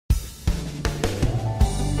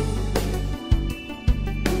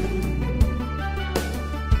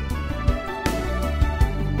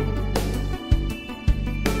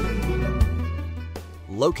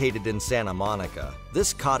Located in Santa Monica,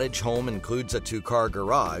 this cottage home includes a two-car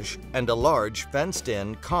garage and a large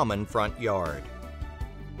fenced-in common front yard.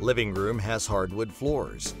 Living room has hardwood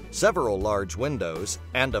floors, several large windows,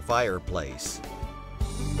 and a fireplace.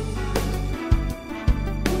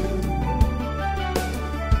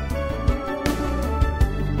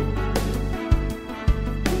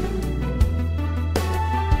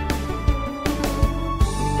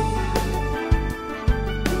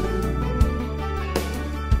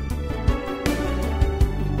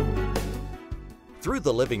 Through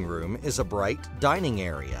the living room is a bright dining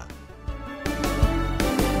area.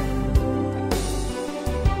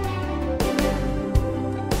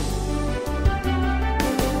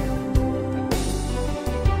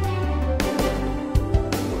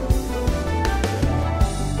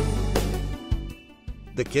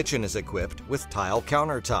 The kitchen is equipped with tile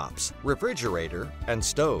countertops, refrigerator, and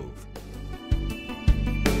stove.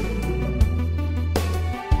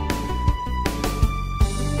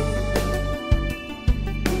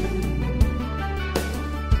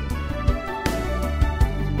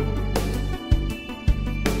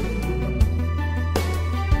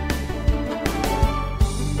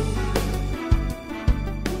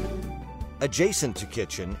 Adjacent to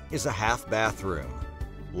kitchen is a half bathroom.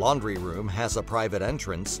 Laundry room has a private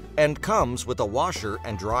entrance and comes with a washer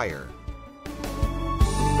and dryer.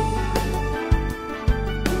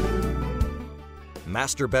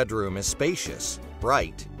 Master bedroom is spacious,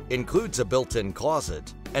 bright, includes a built-in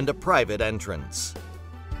closet, and a private entrance.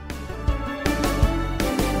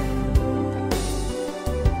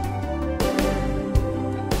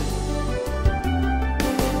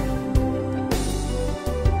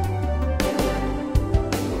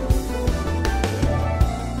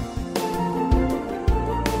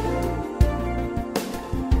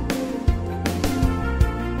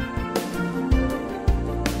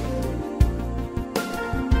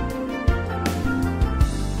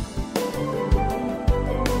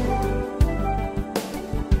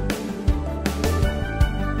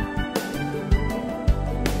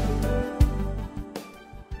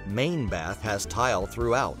 Main bath has tile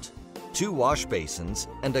throughout, 2 wash basins,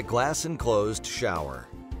 and a glass-enclosed shower.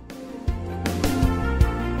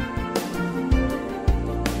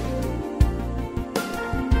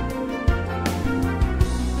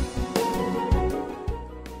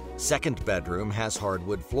 Second bedroom has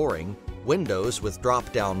hardwood flooring, windows with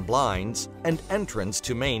drop-down blinds, and entrance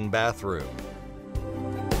to main bathroom.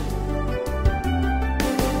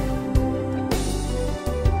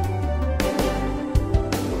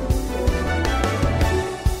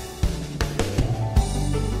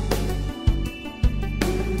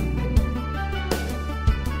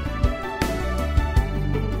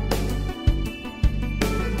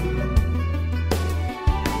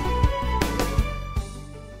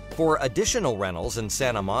 For additional rentals in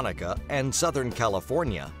Santa Monica and Southern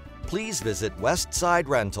California, please visit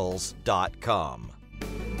westsiderentals.com.